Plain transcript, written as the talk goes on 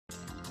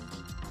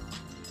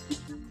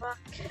back.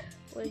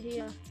 We're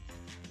here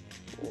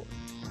for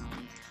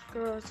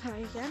Gorilla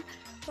Tag again.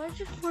 But I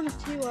just wanted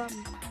to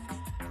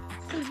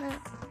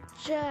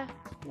share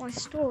my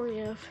story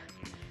of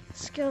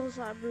skills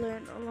I've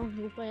learned along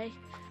the way,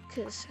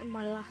 because in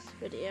my last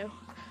video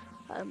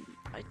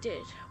I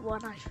did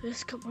when I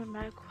first got my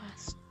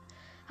MegQuest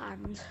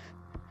and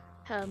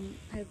how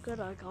good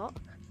I got.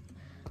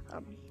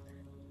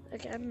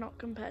 Again, not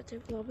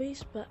competitive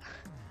lobbies, but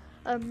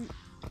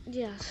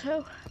yeah,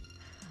 so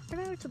I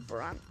know to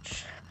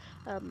branch.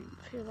 I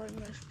feel like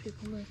most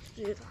people know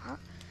to do that.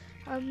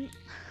 I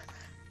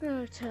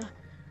know to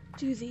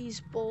do these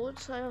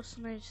boards. I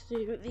also know to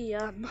do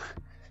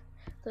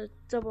the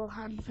double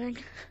hand thing.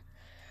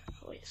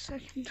 Wait a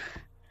second.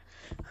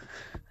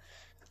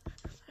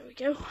 There we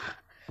go.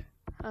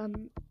 I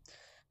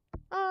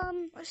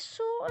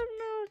sort of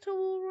know to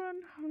wall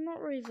run. I'm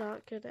not really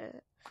that good at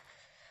it.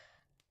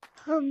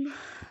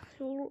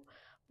 Wall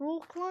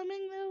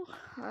climbing though.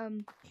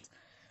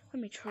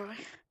 Let me try.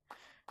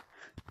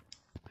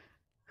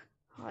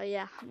 Oh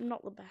yeah, I'm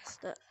not the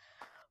best at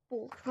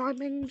wall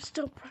climbing. I'm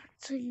still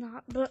practicing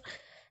that, but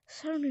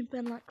it's only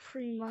been like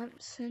 3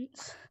 months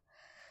since.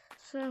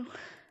 So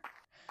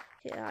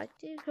yeah, I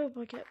do hope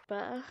I get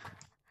better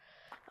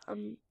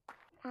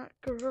at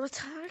Gorilla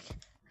Tag.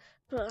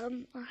 But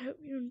I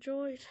hope you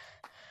enjoyed.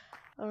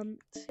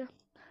 See ya.